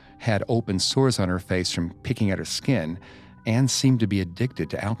 pounds, had open sores on her face from picking at her skin, and seemed to be addicted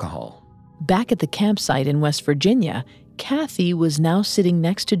to alcohol. Back at the campsite in West Virginia, Kathy was now sitting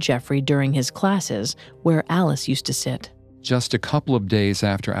next to Jeffrey during his classes, where Alice used to sit. Just a couple of days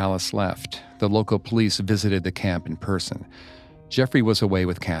after Alice left, the local police visited the camp in person. Jeffrey was away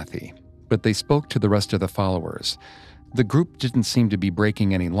with Kathy, but they spoke to the rest of the followers. The group didn't seem to be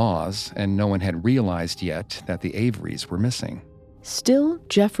breaking any laws, and no one had realized yet that the Averys were missing. Still,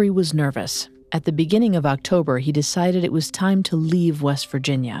 Jeffrey was nervous. At the beginning of October, he decided it was time to leave West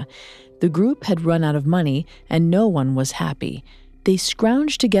Virginia. The group had run out of money, and no one was happy. They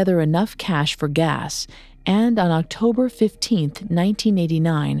scrounged together enough cash for gas, and on October 15th,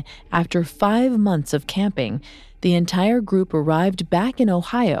 1989, after 5 months of camping, the entire group arrived back in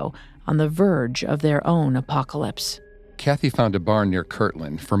Ohio on the verge of their own apocalypse. Kathy found a barn near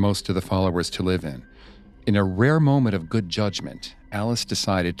Kirtland for most of the followers to live in. In a rare moment of good judgment, Alice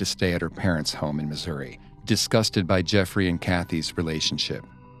decided to stay at her parents' home in Missouri, disgusted by Jeffrey and Kathy's relationship.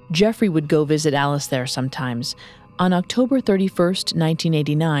 Jeffrey would go visit Alice there sometimes. On October 31st,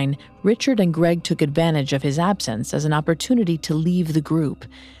 1989, Richard and Greg took advantage of his absence as an opportunity to leave the group.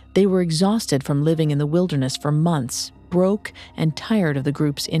 They were exhausted from living in the wilderness for months, broke and tired of the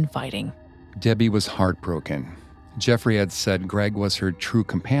group's infighting. Debbie was heartbroken. Jeffrey had said Greg was her true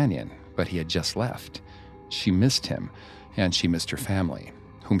companion, but he had just left. She missed him, and she missed her family,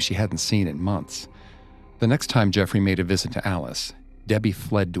 whom she hadn't seen in months. The next time Jeffrey made a visit to Alice, Debbie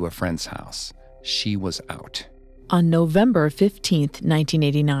fled to a friend's house. She was out. On November 15th,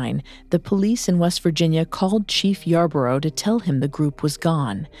 1989, the police in West Virginia called Chief Yarborough to tell him the group was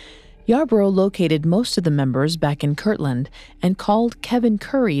gone. Yarborough located most of the members back in Kirtland and called Kevin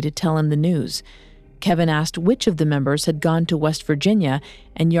Curry to tell him the news. Kevin asked which of the members had gone to West Virginia,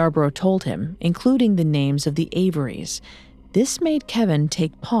 and Yarborough told him, including the names of the Averys. This made Kevin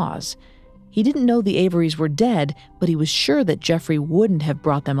take pause. He didn't know the Averys were dead, but he was sure that Jeffrey wouldn't have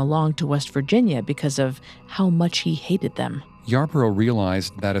brought them along to West Virginia because of how much he hated them. Yarborough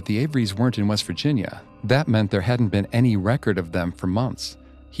realized that if the Averys weren't in West Virginia, that meant there hadn't been any record of them for months.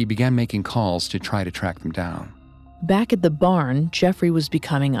 He began making calls to try to track them down. Back at the barn, Jeffrey was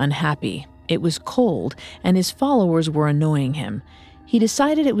becoming unhappy. It was cold, and his followers were annoying him. He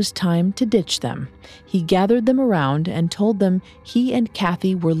decided it was time to ditch them. He gathered them around and told them he and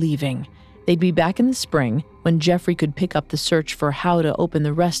Kathy were leaving. They'd be back in the spring when Jeffrey could pick up the search for how to open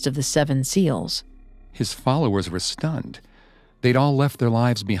the rest of the 7 seals. His followers were stunned. They'd all left their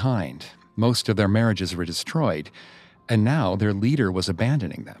lives behind. Most of their marriages were destroyed, and now their leader was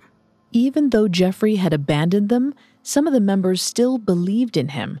abandoning them. Even though Jeffrey had abandoned them, some of the members still believed in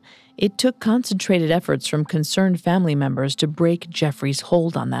him. It took concentrated efforts from concerned family members to break Jeffrey's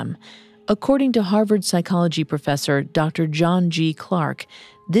hold on them. According to Harvard psychology professor Dr. John G. Clark,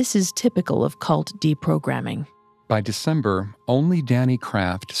 this is typical of cult deprogramming. By December, only Danny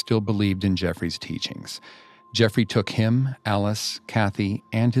Kraft still believed in Jeffrey's teachings. Jeffrey took him, Alice, Kathy,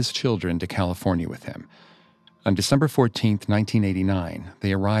 and his children to California with him. On December 14, 1989,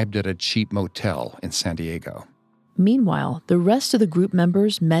 they arrived at a cheap motel in San Diego. Meanwhile, the rest of the group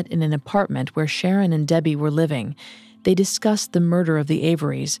members met in an apartment where Sharon and Debbie were living. They discussed the murder of the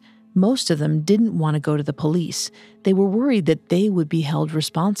Averys. Most of them didn't want to go to the police. They were worried that they would be held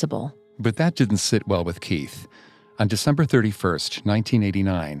responsible. But that didn't sit well with Keith. On December 31st,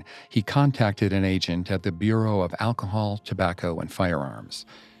 1989, he contacted an agent at the Bureau of Alcohol, Tobacco, and Firearms.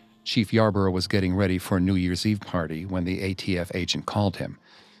 Chief Yarborough was getting ready for a New Year's Eve party when the ATF agent called him.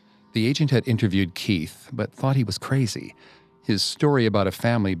 The agent had interviewed Keith, but thought he was crazy. His story about a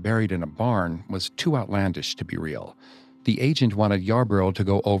family buried in a barn was too outlandish to be real. The agent wanted Yarborough to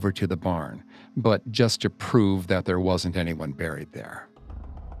go over to the barn, but just to prove that there wasn't anyone buried there.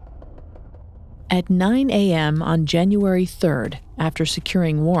 At 9 a.m. on January 3rd, after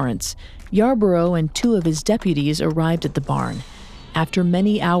securing warrants, Yarborough and 2 of his deputies arrived at the barn. After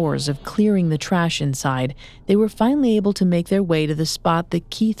many hours of clearing the trash inside, they were finally able to make their way to the spot that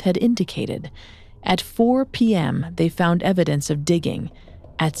Keith had indicated. At 4 p.m., they found evidence of digging.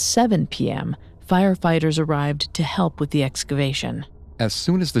 At 7 p.m., firefighters arrived to help with the excavation. As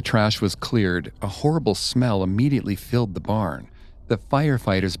soon as the trash was cleared, a horrible smell immediately filled the barn. The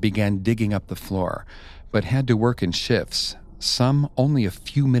firefighters began digging up the floor, but had to work in shifts, some only a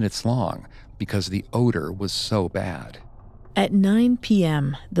few minutes long, because the odor was so bad. At 9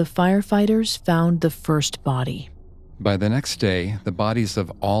 p.m., the firefighters found the first body. By the next day, the bodies of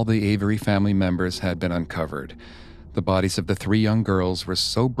all the Avery family members had been uncovered. The bodies of the 3 young girls were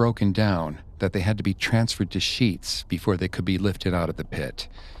so broken down that they had to be transferred to sheets before they could be lifted out of the pit.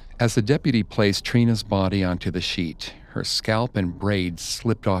 As the deputy placed Trina's body onto the sheet, her scalp and braids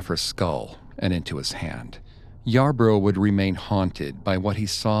slipped off her skull and into his hand. Yarborough would remain haunted by what he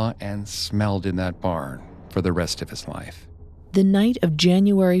saw and smelled in that barn for the rest of his life. The night of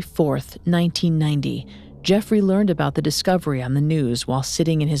January 4th, 1990, Jeffrey learned about the discovery on the news while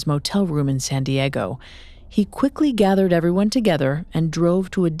sitting in his motel room in San Diego. He quickly gathered everyone together and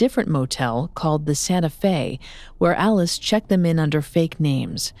drove to a different motel called the Santa Fe, where Alice checked them in under fake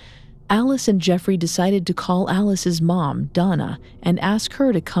names. Alice and Jeffrey decided to call Alice's mom, Donna, and ask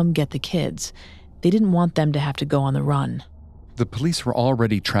her to come get the kids. They didn't want them to have to go on the run. The police were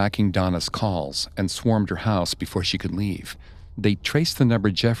already tracking Donna's calls and swarmed her house before she could leave. They traced the number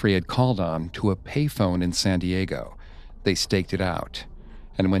Jeffrey had called on to a payphone in San Diego. They staked it out.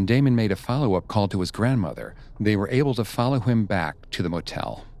 And when Damon made a follow-up call to his grandmother, they were able to follow him back to the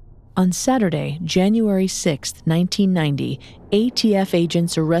motel. On Saturday, January 6, 1990, ATF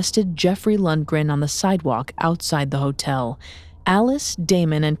agents arrested Jeffrey Lundgren on the sidewalk outside the hotel. Alice,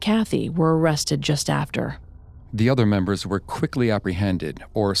 Damon, and Kathy were arrested just after. The other members were quickly apprehended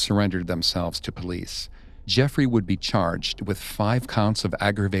or surrendered themselves to police. Jeffrey would be charged with 5 counts of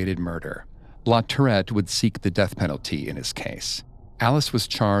aggravated murder. La Tourette would seek the death penalty in his case. Alice was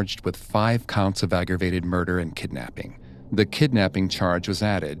charged with 5 counts of aggravated murder and kidnapping. The kidnapping charge was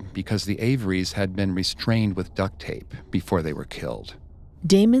added because the Averys had been restrained with duct tape before they were killed.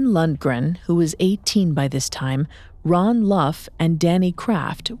 Damon Lundgren, who was 18 by this time, Ron Luff, and Danny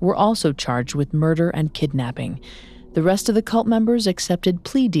Kraft were also charged with murder and kidnapping. The rest of the cult members accepted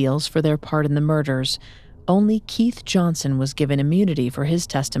plea deals for their part in the murders. Only Keith Johnson was given immunity for his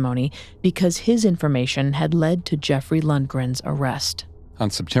testimony because his information had led to Jeffrey Lundgren's arrest. On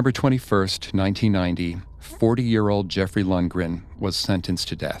September 21st, 1990, 40-year-old Jeffrey Lundgren was sentenced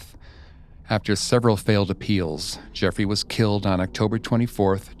to death. After several failed appeals, Jeffrey was killed on October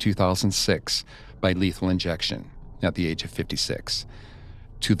 24, 2006, by lethal injection at the age of 56.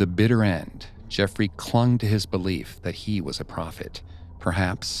 To the bitter end, Jeffrey clung to his belief that he was a prophet,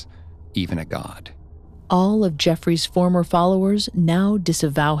 perhaps even a god. All of Jeffrey's former followers now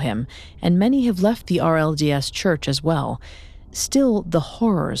disavow him, and many have left the RLDS church as well. Still, the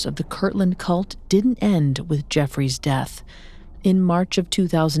horrors of the Kirtland cult didn't end with Jeffrey's death. In March of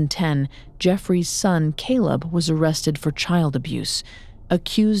 2010, Jeffrey's son, Caleb, was arrested for child abuse,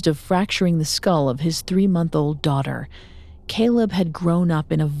 accused of fracturing the skull of his 3-month-old daughter. Caleb had grown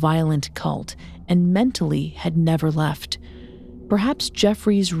up in a violent cult and mentally had never left. Perhaps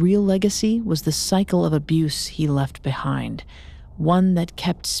Jeffrey's real legacy was the cycle of abuse he left behind, one that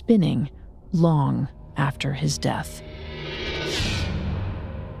kept spinning long after his death.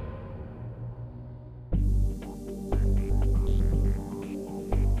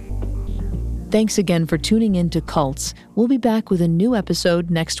 Thanks again for tuning in to Cults. We'll be back with a new episode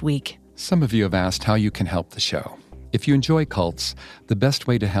next week. Some of you have asked how you can help the show. If you enjoy Cults, the best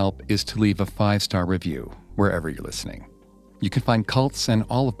way to help is to leave a 5-star review wherever you're listening. You can find Cults and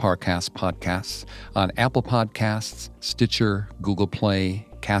all of Parcast's podcasts on Apple Podcasts, Stitcher, Google Play,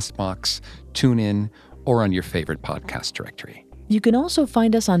 CastBox, TuneIn, or on your favorite podcast directory. You can also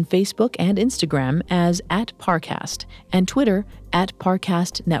find us on Facebook and Instagram as @Parcast and Twitter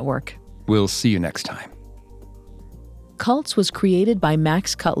 @Parcast Network. We'll see you next time. Cults was created by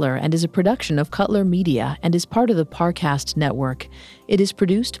Max Cutler and is a production of Cutler Media and is part of the Parcast Network. It is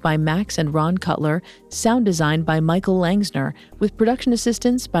produced by Max and Ron Cutler, sound designed by Michael Langsner, with production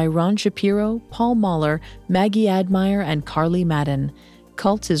assistance by Ron Shapiro, Paul Mahler, Maggie Admire, and Carly Madden.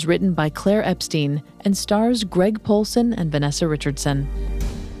 Cults is written by Claire Epstein and stars Greg Polson and Vanessa Richardson.